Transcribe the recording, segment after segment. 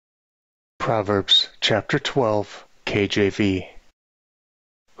Proverbs chapter 12, KJV.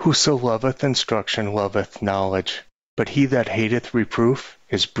 Whoso loveth instruction loveth knowledge, but he that hateth reproof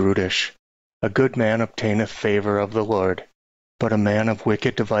is brutish. A good man obtaineth favor of the Lord, but a man of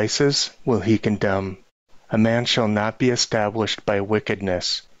wicked devices will he condemn. A man shall not be established by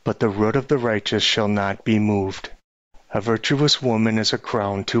wickedness, but the root of the righteous shall not be moved. A virtuous woman is a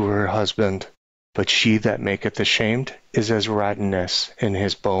crown to her husband, but she that maketh ashamed is as rottenness in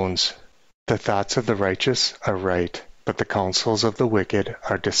his bones. The thoughts of the righteous are right, but the counsels of the wicked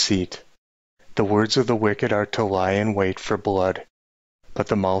are deceit. The words of the wicked are to lie in wait for blood, but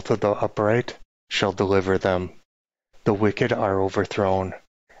the mouth of the upright shall deliver them. The wicked are overthrown,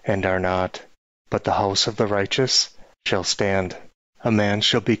 and are not, but the house of the righteous shall stand. A man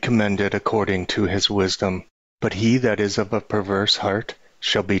shall be commended according to his wisdom, but he that is of a perverse heart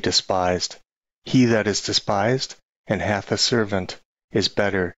shall be despised. He that is despised, and hath a servant, is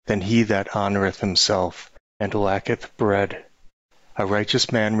better than he that honoureth himself, and lacketh bread. A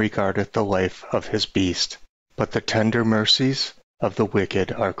righteous man regardeth the life of his beast, but the tender mercies of the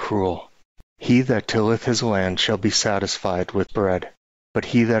wicked are cruel. He that tilleth his land shall be satisfied with bread, but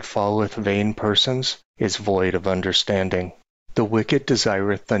he that followeth vain persons is void of understanding. The wicked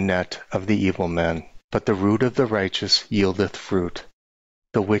desireth the net of the evil man, but the root of the righteous yieldeth fruit.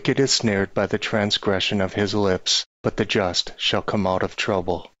 The wicked is snared by the transgression of his lips, but the just shall come out of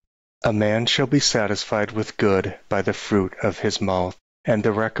trouble. A man shall be satisfied with good by the fruit of his mouth, and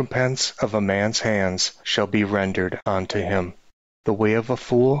the recompense of a man's hands shall be rendered unto him. The way of a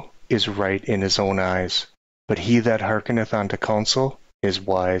fool is right in his own eyes, but he that hearkeneth unto counsel is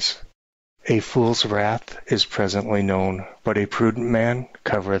wise. A fool's wrath is presently known, but a prudent man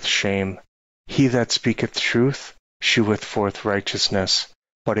covereth shame. He that speaketh truth sheweth forth righteousness,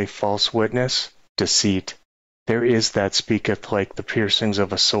 but a false witness deceit. There is that speaketh like the piercings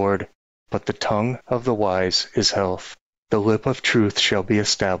of a sword, but the tongue of the wise is health. The lip of truth shall be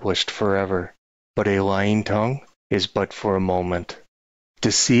established forever, but a lying tongue is but for a moment.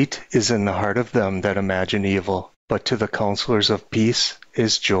 Deceit is in the heart of them that imagine evil, but to the counselors of peace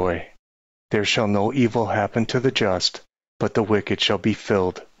is joy. There shall no evil happen to the just, but the wicked shall be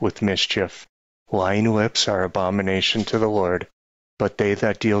filled with mischief. Lying lips are abomination to the Lord, but they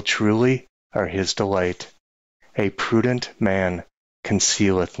that deal truly are his delight. A prudent man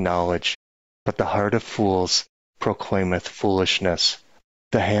concealeth knowledge, but the heart of fools proclaimeth foolishness.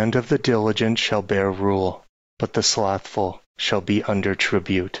 The hand of the diligent shall bear rule, but the slothful shall be under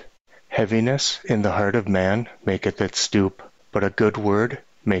tribute. Heaviness in the heart of man maketh it stoop, but a good word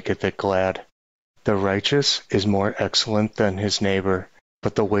maketh it glad. The righteous is more excellent than his neighbor,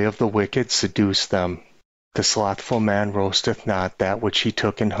 but the way of the wicked seduce them. The slothful man roasteth not that which he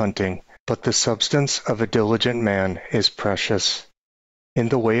took in hunting, but the substance of a diligent man is precious. In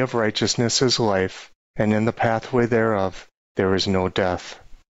the way of righteousness is life, and in the pathway thereof there is no death.